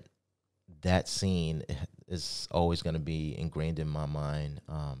 But that scene is always going to be ingrained in my mind.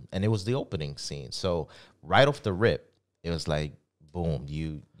 And it was the opening scene. So right off the rip, it was like, boom,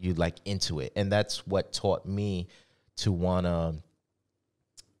 you like into it. And that's what taught me to want to,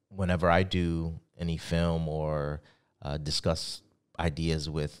 whenever I do any film or discuss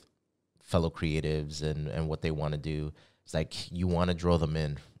ideas with fellow creatives and what they want to do, it's like you want to draw them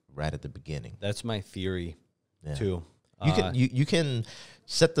in right at the beginning. That's my theory, Yeah. too. You can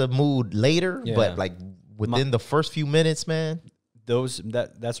set the mood later, Yeah. but like within the first few minutes, man.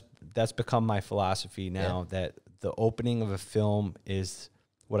 That's become my philosophy now, that the opening of a film is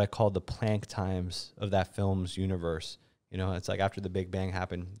what I call the plank times of that film's universe. You know, it's like after the Big Bang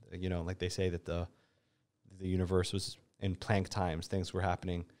happened, you know, like they say that the universe was in plank times, things were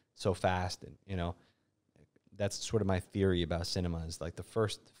happening so fast, and, you know, that's sort of my theory about cinema is like the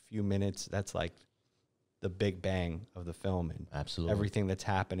first few minutes, that's like the Big Bang of the film, and Absolutely. everything that's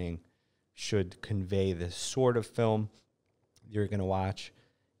happening should convey the sort of film you're going to watch,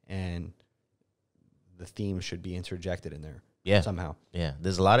 and the theme should be interjected in there somehow. Yeah,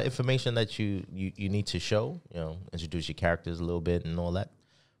 there's a lot of information that you need to show, you know, introduce your characters a little bit and all that.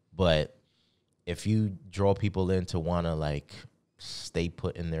 But if you draw people in to want to like stay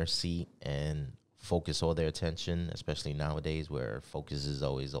put in their seat and focus all their attention, especially nowadays where focus is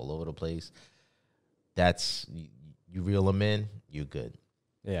always all over the place, that's, you reel them in, you're good.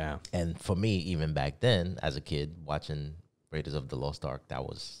 Yeah. And for me, even back then, as a kid watching Raiders of the Lost Ark, that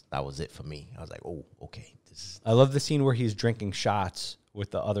was it for me. I was like, oh, okay. I love the scene where he's drinking shots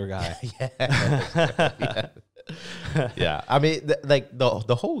with the other guy. Yeah. Yeah, I mean, like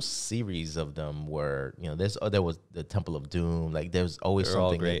the whole series of them were, there was the Temple of Doom. Like there was always They were all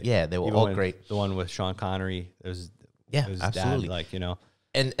something. great. Yeah, they were Even all when great. The one with Sean Connery, Yeah, his absolutely. dad, like,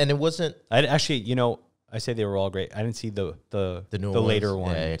 And it wasn't I actually, I say they were all great. I didn't see the new later ones.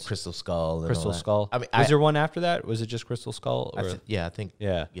 one. Yeah, Crystal Skull. And Crystal all that. Skull. I mean, was there one after that? Was it just Crystal Skull? Or? I think.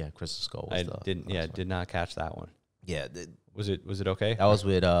 Yeah. Yeah, Crystal Skull. Was I the didn't. first Yeah, one. did not catch that one. Yeah, Was it okay? that was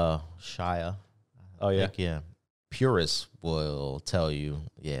with Shia. Oh yeah. Yeah. Purists will tell you,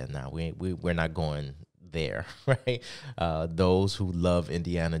 yeah, nah, we're not going there, right? Those who love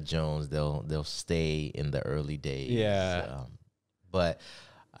Indiana Jones, they'll stay in the early days. Yeah. But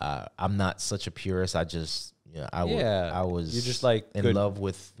I'm not such a purist. I just, I was You're just like in good. love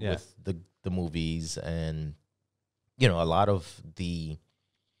with the movies, and a lot of the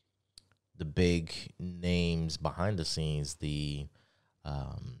big names behind the scenes, the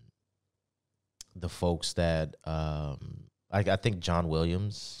folks that I think John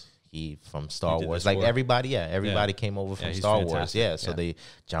Williams, he from Star did the Wars, like score. everybody came over Yeah, from he's Star Wars. fantastic. Yeah, so Yeah.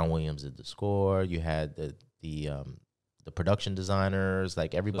 John Williams did the score. You had the production designers,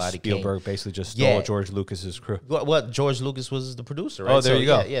 like So everybody came. Spielberg basically just stole Yeah. George Lucas's crew. Well, George Lucas was the producer, right? Oh, there So, you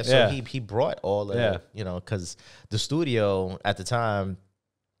go. Yeah, so Yeah. he brought all of because the studio at the time,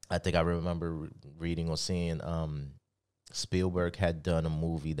 I think I remember reading or seeing Spielberg had done a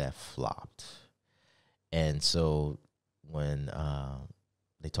movie that flopped. And so when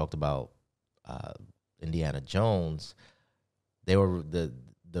they talked about Indiana Jones, they were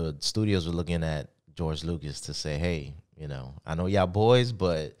the studios were looking at George Lucas to say, hey, I know y'all boys,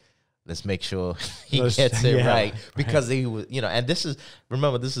 but let's make sure he gets it right, because he was, and this is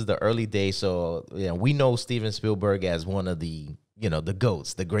the early days. So, we know Steven Spielberg as one of the, the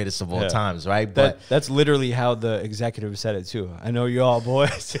GOATs, the greatest of all times, right? But That's literally how the executive said it too. I know you all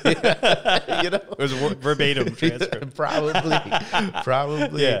boys. It was verbatim transcript.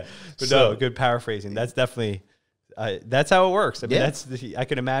 probably. Yeah, but no, good paraphrasing. That's definitely. That's how it works. I mean, I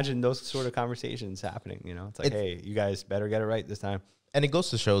can imagine those sort of conversations happening. It's like, hey, you guys better get it right this time. And it goes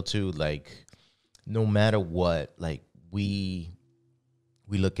to show too, like, no matter what, like we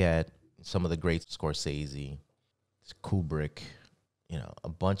look at some of the great Scorsese, Kubrick, a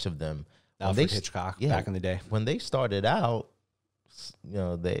bunch of them. Alfred Hitchcock back in the day. When they started out,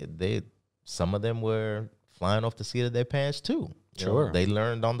 they some of them were flying off the seat of their pants too. Sure. They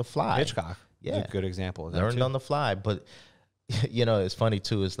learned on the fly. Hitchcock. Yeah. Is a good example of that Learned too. on the fly. But, it's funny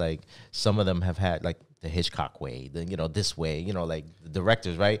too. It's like some of them have had like the Hitchcock way, this way, like the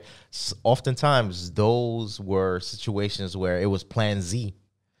directors, right? Oftentimes those were situations where it was plan Z.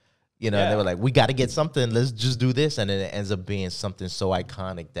 They were like, we got to get something. Let's just do this. And then it ends up being something so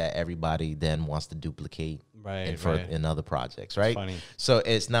iconic that everybody then wants to duplicate in other projects, right? Funny. So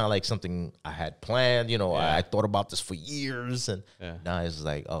it's not like something I had planned. I thought about this for years. And now it's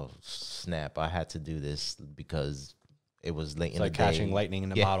like, oh, snap. I had to do this because it was late in the like day. catching lightning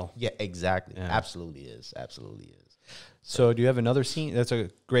in a bottle. Yeah, exactly. Yeah. Absolutely is. So do you have another scene? That's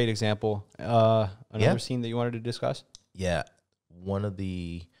a great example. Another scene that you wanted to discuss? Yeah. One of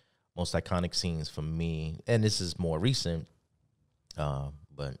the most iconic scenes for me, and this is more recent,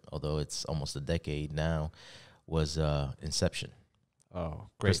 but although it's almost a decade now, was Inception. Oh,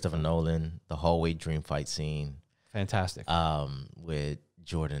 great. Christopher Nolan, the hallway dream fight scene. Fantastic. With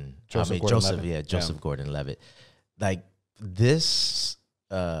Joseph Gordon-Levitt. Like this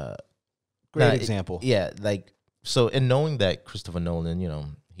great example. Yeah, like, so in knowing that Christopher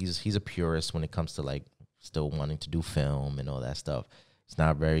Nolan, he's a purist when it comes to like still wanting to do film and all that stuff. He's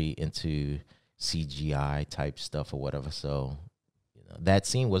not very into CGI type stuff or whatever. So, that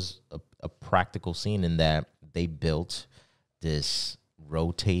scene was a practical scene in that they built this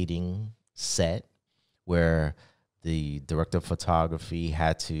rotating set where the director of photography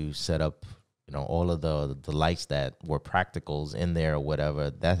had to set up, all of the lights that were practicals in there or whatever.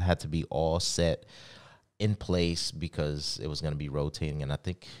 That had to be all set in place because it was going to be rotating. And I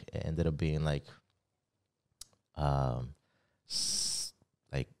think it ended up being like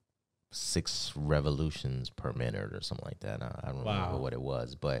 6 revolutions per minute or something like that. I don't remember what it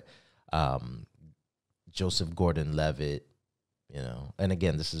was, but Joseph Gordon-Levitt, and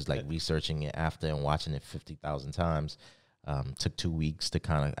again, this is like researching it after and watching it 50,000 times. Took 2 weeks to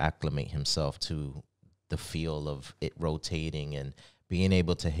kind of acclimate himself to the feel of it rotating and being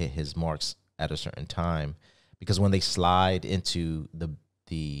able to hit his marks at a certain time. Because when they slide into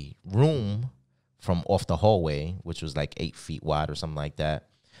the room from off the hallway, which was like 8 feet wide or something like that,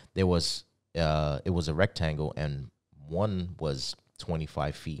 it was a rectangle and one was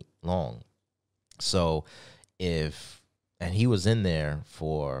 25 feet long. So if and he was in there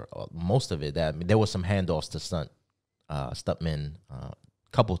for most of it. That, I mean, there was some handoffs to stuntmen a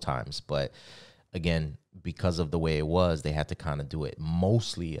couple times, but again, because of the way it was, they had to kind of do it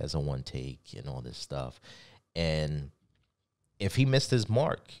mostly as a one take and all this stuff. And if he missed his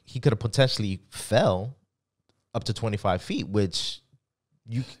mark, he could have potentially fell up to 25 feet, which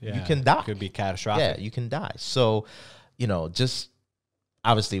you can die. Could be catastrophic. Yeah, you can die. So, just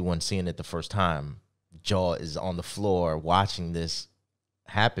obviously when seeing it the first time, jaw is on the floor watching this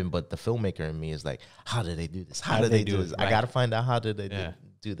happen, but the filmmaker in me is like, how did they do this? How did they do this? Right. I got to find out how did they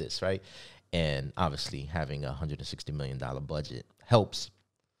do this, right? And obviously having $160 million budget helps.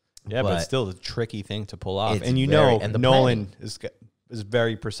 Yeah, but still a tricky thing to pull off. And Nolan is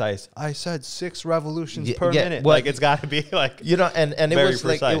very precise. I said 6 revolutions per minute. Well, like, it's got to be like, and it very was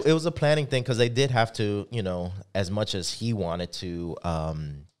precise. like, it was a planning thing, because they did have to, as much as he wanted to,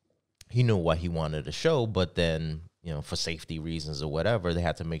 he knew what he wanted to show, but then, for safety reasons or whatever, they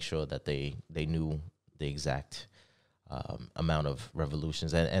had to make sure that they knew the exact amount of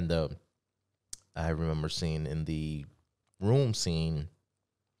revolutions. I remember seeing in the room scene,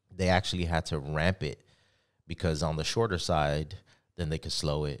 they actually had to ramp it, because on the shorter side, then they could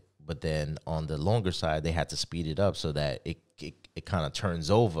slow it. But then on the longer side, they had to speed it up so that it kind of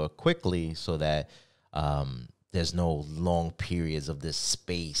turns over quickly, so that there's no long periods of this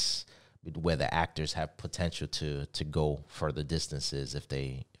space where the actors have potential to go further distances if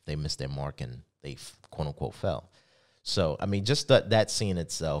they miss their mark and they quote unquote fell. So, I mean, just that scene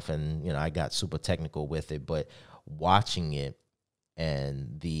itself, and, I got super technical with it, but watching it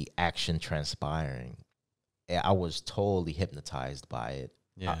and the action transpiring, I was totally hypnotized by it.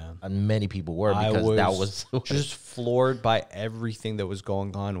 Yeah. And many people were, because that was just floored by everything that was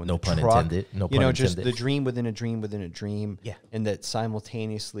going on. When no the pun truck, intended. No pun intended. Just the dream within a dream within a dream. Yeah. And that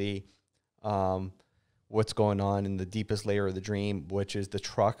simultaneously, what's going on in the deepest layer of the dream, which is the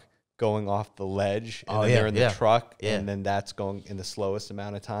truck going off the ledge, and then they're in the truck, and then that's going in the slowest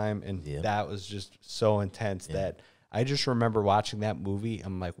amount of time, and that was just so intense that I just remember watching that movie.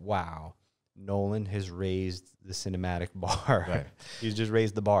 I'm like, wow, Nolan has raised the cinematic bar. Right. He's just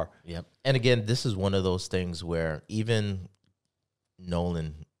raised the bar. Yep. And again, this is one of those things where even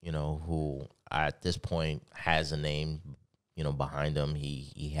Nolan, who at this point has a name, behind him,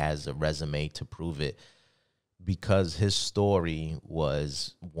 he has a resume to prove it, because his story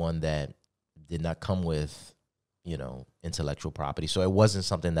was one that did not come with, intellectual property. So it wasn't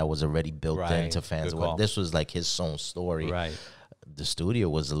something that was already built into fans. This was like his own story. Right. The studio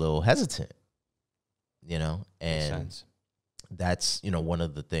was a little hesitant, and that's, one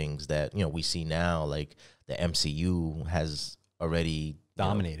of the things that, we see now, like the MCU has already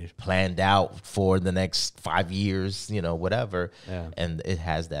dominated, planned out for the next 5 years, whatever. Yeah. And it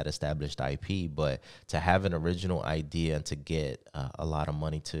has that established IP, but to have an original idea and to get a lot of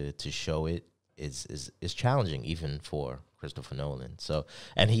money to show it is challenging, even for Christopher Nolan. So,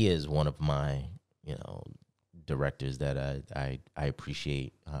 and he is one of my, directors that I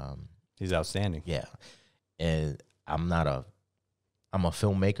appreciate. He's outstanding. Yeah. And I'm a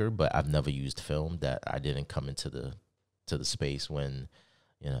filmmaker, but I've never used film. That I didn't come into the space when,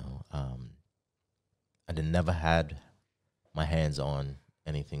 I never had my hands on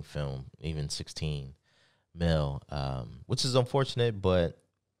anything film, even 16 mil, which is unfortunate, but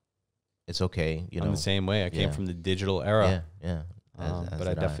it's okay. I'm the same way. I came from the digital era. Yeah. But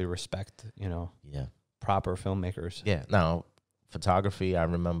I definitely respect, proper filmmakers. Yeah. Now, photography, I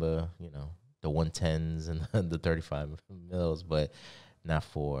remember, the 110s and the 35 mils, but not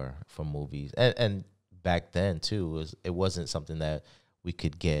for movies. And back then too, it wasn't something that we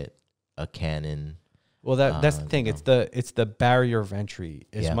could get a Canon. Well, that's the thing. It's the barrier of entry.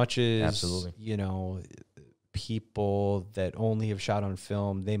 As much as absolutely. People that only have shot on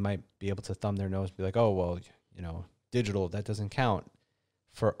film, they might be able to thumb their nose and be like, oh, well, digital, that doesn't count.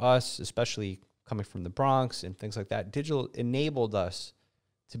 For us, especially coming from the Bronx and things like that, digital enabled us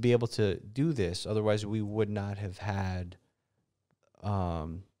to be able to do this. Otherwise, we would not have had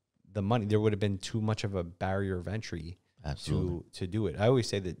the money. There would have been too much of a barrier of entry to do it. I always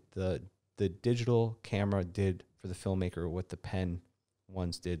say that the digital camera did for the filmmaker what the pen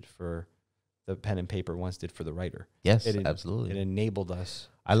once did for the pen and paper once did for the writer. Yes, absolutely. It enabled us.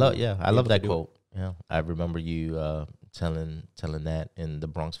 I love that quote. Yeah, I remember you telling that in the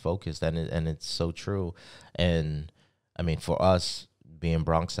Bronx Focus, and it's so true. And I mean, for us being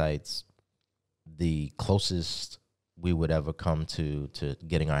Bronxites, the closest we would ever come to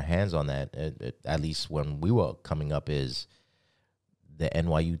getting our hands on that, at least when we were coming up, is the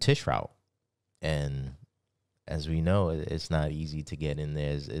NYU Tisch route. And as we know, it's not easy to get in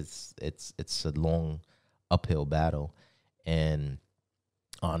there. It's a long uphill battle. And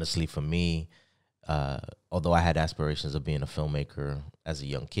honestly, for me, although I had aspirations of being a filmmaker as a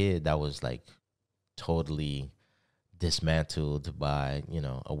young kid, that was like totally dismantled by, you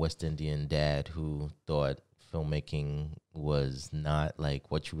know, a West Indian dad who thought filmmaking was not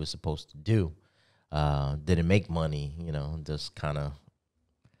like what you were supposed to do. Didn't make money, you know, just kind of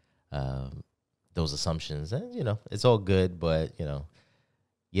those assumptions. And, you know, it's all good, but, you know,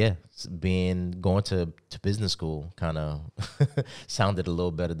 yeah, going to business school kind of sounded a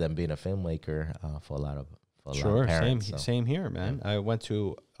little better than being a filmmaker for a lot of parents. Same here, man. Yeah. I went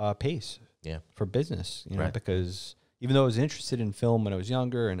to Pace, for business, you know, because even though I was interested in film when I was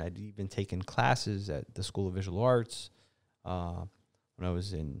younger, and I'd even taken classes at the School of Visual Arts when I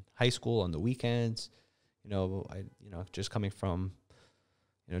was in high school on the weekends, you know, just coming from,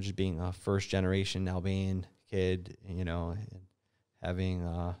 you know, just being a first generation Albanian kid, you know, and having,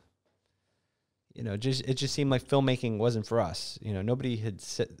 you know, it just seemed like filmmaking wasn't for us. You know, nobody had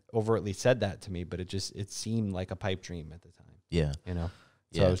overtly said that to me, but it seemed like a pipe dream at the time. Yeah. You know,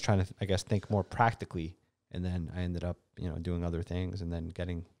 so I was trying to, I guess, think more practically, and then I ended up, you know, doing other things and then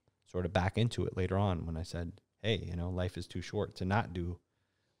getting sort of back into it later on when I said, hey, you know, life is too short to not do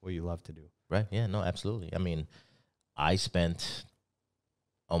what you love to do. Right. Yeah, no, absolutely. I mean, I spent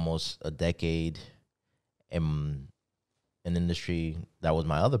almost a decade in an industry that was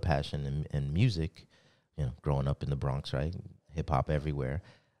my other passion in music, you know, growing up in the Bronx, right? Hip hop everywhere.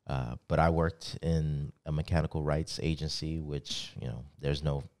 But I worked in a mechanical rights agency, which, you know, there's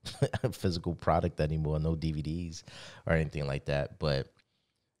no physical product anymore, no DVDs or anything like that. But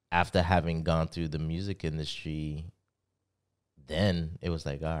after having gone through the music industry, then it was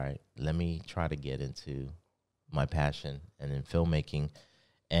like, all right, let me try to get into my passion and in filmmaking.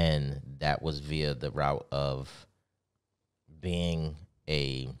 And that was via the route of being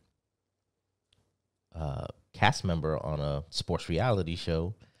a cast member on a sports reality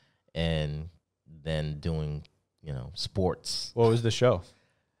show, and then doing, you know, sports. What was the show?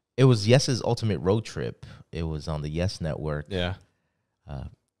 It was Yes's Ultimate Road Trip. It was on the Yes Network. Yeah.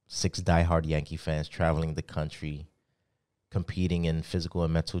 6 diehard Yankee fans traveling the country, competing in physical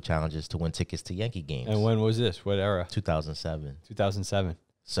and mental challenges to win tickets to Yankee games. And when was this? What era? 2007. 2007.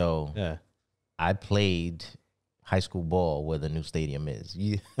 So yeah, I played high school ball where the new stadium is.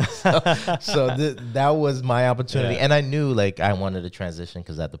 That was my opportunity. Yeah. And I knew like I wanted to transition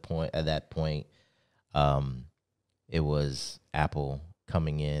because at that point, it was Apple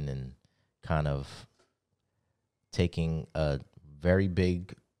coming in and kind of taking a very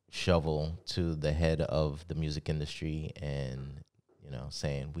big shovel to the head of the music industry and, you know,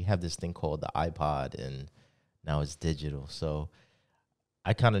 saying, we have this thing called the iPod and now it's digital. So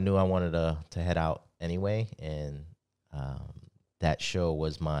I kind of knew I wanted to head out anyway. And that show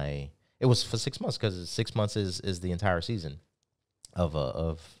was it was for 6 months, because 6 months is the entire season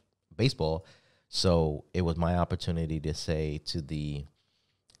of baseball. So it was my opportunity to say to the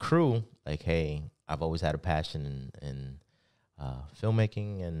crew, like, hey, I've always had a passion in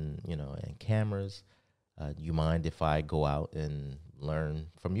filmmaking and, you know, and cameras. You mind if I go out and learn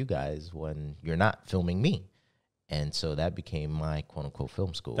from you guys when you're not filming me? And so that became my quote unquote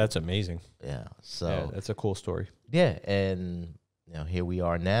film school. That's amazing. Yeah. So yeah, that's a cool story. Yeah. And, you know, here we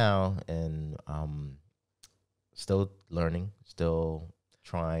are now, and still learning, still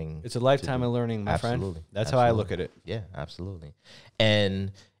trying. It's a lifetime of learning, my friend. That's absolutely. How I look at it. Yeah, absolutely.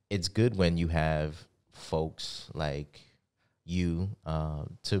 And it's good when you have folks like you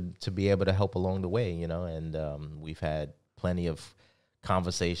to be able to help along the way, you know, and we've had plenty of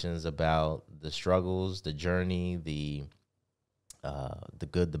conversations about the struggles, the journey, the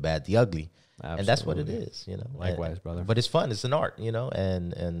good, the bad, the ugly. Absolutely. And that's what it is, you know. Likewise, brother. But it's fun. It's an art, you know,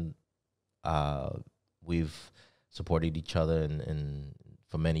 and we've supported each other and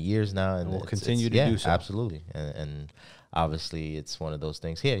for many years now, and we'll continue to do so. Absolutely. And obviously, it's one of those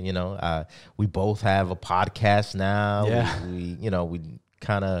things here. You know, we both have a podcast now. Yeah. We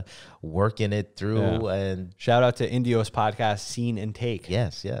kind of working it through. Yeah. And shout out to Indio's podcast, Scene and Take.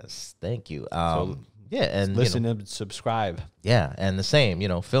 Yes. Thank you. Yeah, and listen and subscribe. Yeah, and the same. You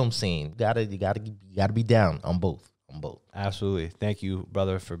know, FilmSEEN. You gotta be down on both. Absolutely. Thank you,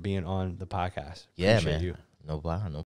 brother, for being on the podcast. Yeah, Appreciate man. You. No